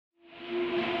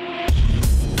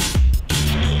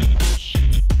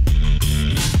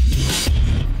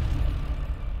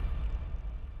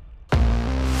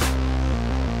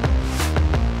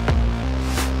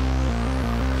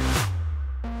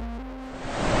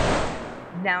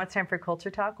Now it's time for Culture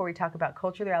Talk, where we talk about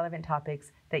culturally relevant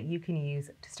topics that you can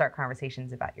use to start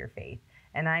conversations about your faith.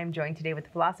 And I am joined today with the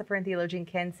philosopher and theologian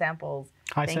Ken Samples.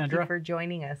 Hi, Thank Sandra. you for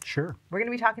joining us. Sure. We're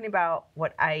going to be talking about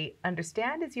what I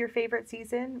understand is your favorite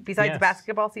season, besides Yes.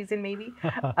 basketball season maybe,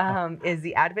 is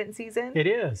the Advent season. It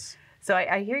is. So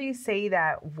I hear you say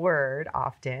that word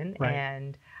often, Right.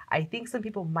 and I think some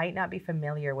people might not be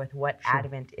familiar with what Sure.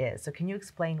 Advent is. So can you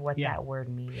explain what that word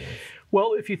means?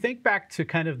 Well, if you think back to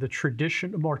kind of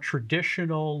the more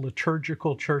traditional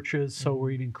liturgical churches, so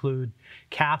we'd include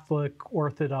Catholic,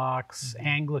 Orthodox,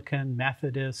 Anglican,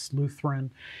 Methodist, Lutheran,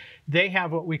 they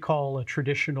have what we call a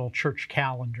traditional church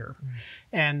calendar.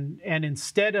 And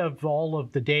instead of all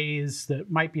of the days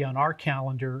that might be on our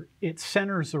calendar, it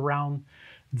centers around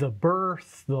the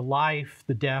birth, the life,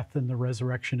 the death, and the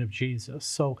resurrection of Jesus.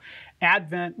 So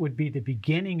Advent would be the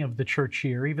beginning of the church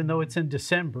year. Even though it's in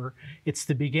December, it's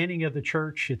the beginning of the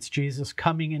church. It's Jesus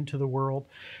coming into the world.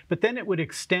 But then it would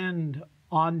extend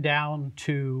on down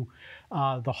to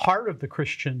the heart of the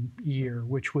Christian year,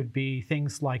 which would be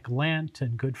things like Lent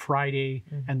and Good Friday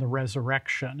and the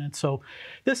resurrection. And so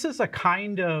this is a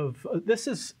kind of, this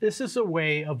is a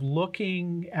way of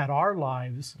looking at our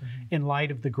lives in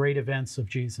light of the great events of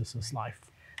Jesus's life.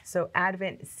 So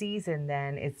Advent season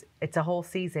then, it's a whole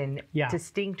season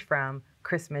distinct from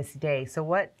Christmas Day. So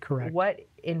what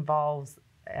involves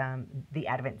the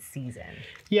Advent season?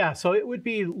 Yeah, so it would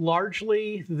be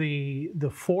largely the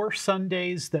 4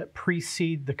 Sundays that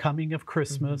precede the coming of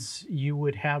Christmas. You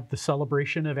would have the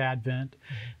celebration of Advent.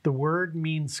 The word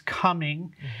means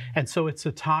coming, and so it's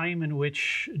a time in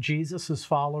which Jesus's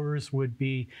followers would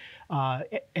be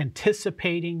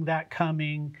anticipating that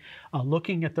coming,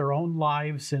 looking at their own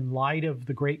lives in light of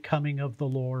the great coming of the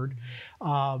Lord.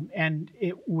 And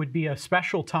it would be a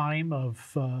special time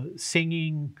of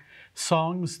singing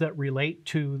songs that relate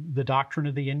to the doctrine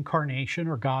of the incarnation,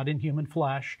 or God in human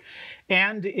flesh.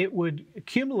 And it would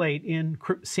accumulate in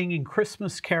singing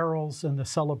Christmas carols and the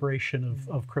celebration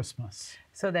of Christmas.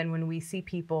 So then when we see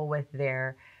people with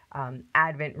their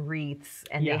Advent wreaths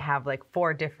and they have like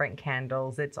 4 different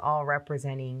candles, it's all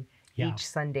representing each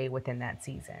Sunday within that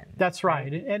season. That's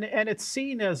right. And it's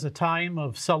seen as a time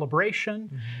of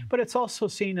celebration, but it's also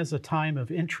seen as a time of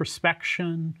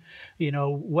introspection. You know,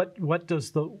 what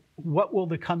will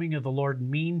the coming of the Lord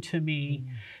mean to me?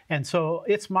 And so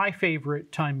it's my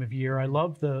favorite time of year. I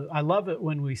love it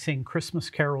when we sing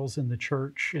Christmas carols in the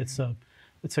church. It's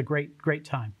a great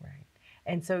time. Right.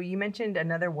 And so you mentioned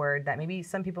another word that maybe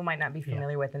some people might not be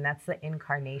familiar with, and that's the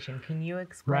incarnation. Can you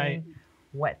explain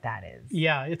what that is?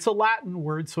 Yeah, it's a Latin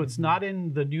word, so it's not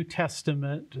in the New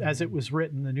Testament as it was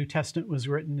written. The New Testament was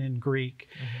written in Greek.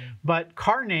 But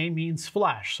carne means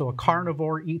flesh, so a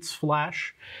carnivore eats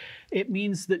flesh. It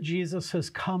means that Jesus has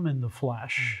come in the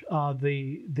flesh.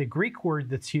 The Greek word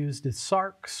that's used is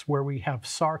sarx, where we have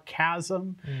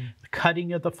sarcasm, the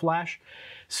cutting of the flesh.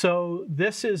 So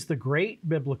this is the great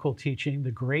biblical teaching,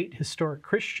 the great historic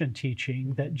Christian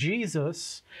teaching, that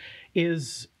Jesus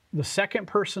is the second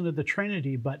person of the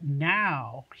Trinity, but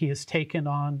now he has taken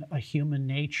on a human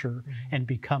nature and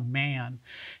become man.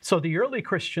 So the early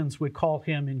Christians would call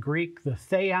him in Greek the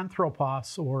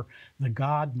theanthropos, or the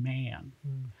God-man.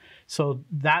 So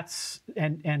that's,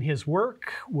 and his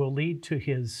work will lead to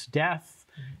his death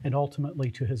and ultimately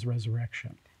to his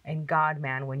resurrection. And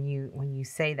God-man, when you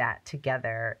say that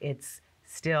together, it's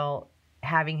still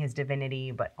having his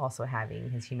divinity, but also having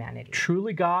his humanity.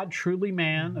 Truly God, truly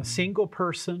man, a single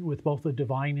person with both a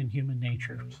divine and human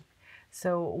natures.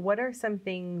 So what are some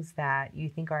things that you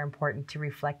think are important to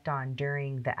reflect on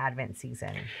during the Advent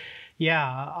season?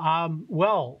 Yeah,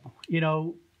 well, you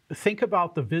know, think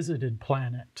about the visited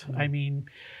planet. I mean,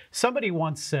 somebody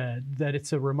once said that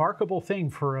it's a remarkable thing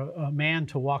for a man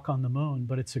to walk on the moon,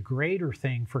 but it's a greater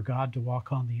thing for God to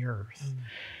walk on the earth.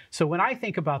 So when I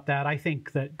think about that, I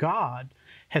think that God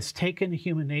has taken a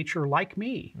human nature like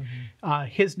me.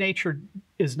 His nature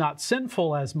is not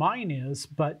sinful as mine is,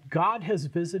 but God has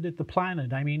visited the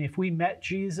planet. I mean, if we met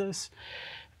Jesus,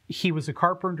 he was a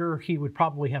carpenter, he would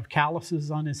probably have calluses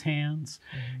on his hands.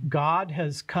 God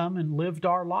has come and lived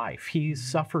our life. He's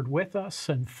suffered with us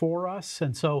and for us.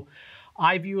 And so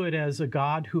I view it as a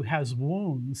God who has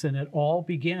wounds, and it all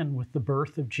began with the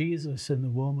birth of Jesus in the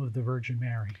womb of the Virgin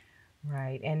Mary.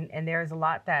 Right. And there's a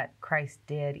lot that Christ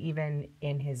did, even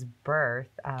in his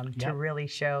birth, to really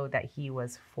show that he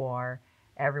was for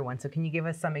everyone. So can you give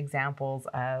us some examples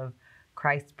of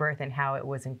Christ's birth and how it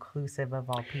was inclusive of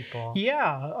all people.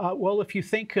 Yeah. Well, if you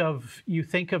think of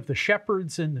the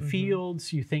shepherds in the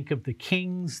fields, you think of the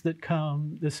kings that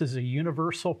come. This is a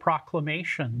universal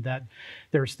proclamation that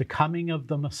there's the coming of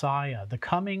the Messiah, the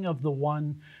coming of the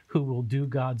one who will do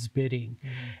God's bidding.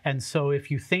 And so if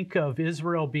you think of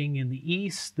Israel being in the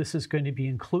East, this is going to be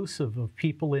inclusive of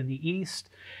people in the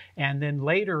East. And then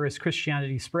later, as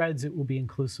Christianity spreads, it will be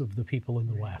inclusive of the people in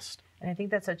the West. And I think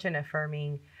that's such an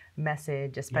affirming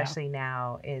message, especially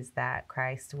now, is that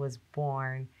Christ was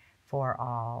born for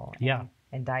all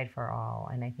and died for all.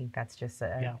 And I think that's just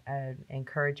an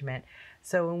encouragement.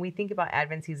 So when we think about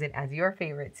Advent season as your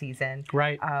favorite season,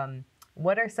 right?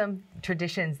 What are some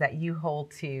traditions that you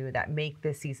hold to that make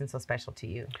this season so special to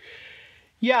you?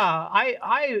 Yeah,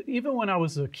 I even when I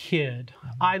was a kid,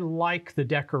 I like the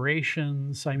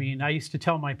decorations. I mean, I used to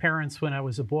tell my parents when I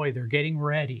was a boy, they're getting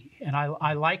ready. And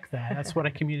I like that. That's what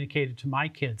I communicated to my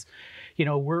kids. You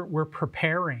know, we're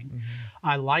preparing.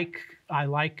 I like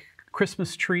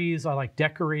Christmas trees. I like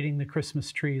decorating the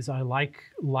Christmas trees. I like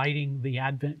lighting the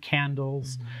Advent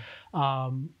candles.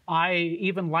 I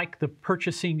even like the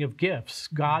purchasing of gifts.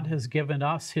 God has given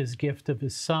us his gift of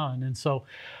his son. And so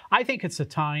I think it's a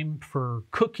time for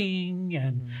cooking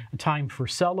and a time for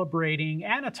celebrating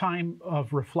and a time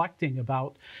of reflecting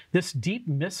about this deep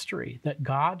mystery that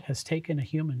God has taken a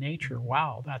human nature.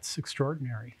 Wow, that's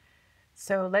extraordinary.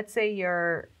 So let's say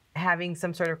you're having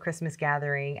some sort of Christmas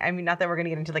gathering. I mean, not that we're going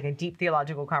to get into like a deep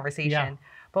theological conversation,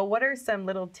 but what are some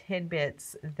little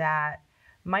tidbits that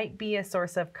might be a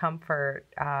source of comfort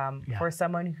for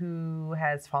someone who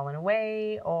has fallen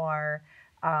away or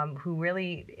who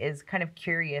really is kind of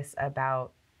curious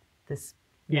about this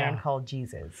man called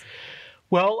Jesus?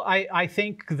 Well, I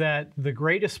think that the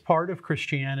greatest part of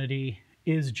Christianity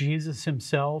is Jesus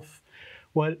himself.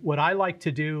 What I like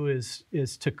to do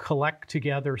is to collect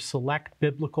together select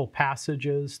biblical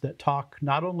passages that talk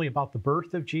not only about the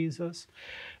birth of Jesus,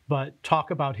 but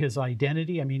talk about his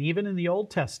identity. I mean, even in the Old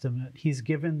Testament, he's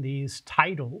given these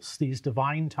titles, these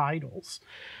divine titles.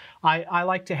 I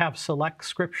like to have select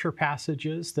scripture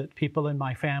passages that people in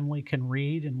my family can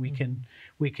read and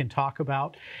we can talk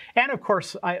about. And of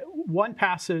course, one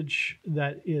passage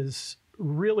that is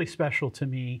really special to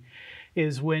me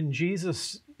is when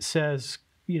Jesus says,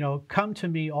 you know, come to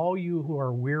me, all you who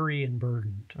are weary and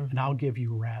burdened, and I'll give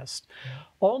you rest.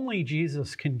 Only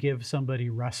Jesus can give somebody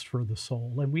rest for the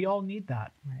soul, and we all need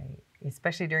that. Right,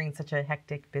 especially during such a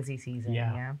hectic, busy season.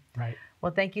 Yeah, right.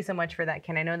 Well, thank you so much for that,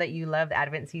 Ken. I know that you love the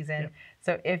Advent season.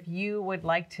 So if you would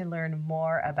like to learn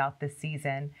more about this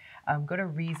season, go to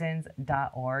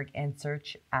reasons.org and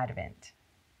search Advent.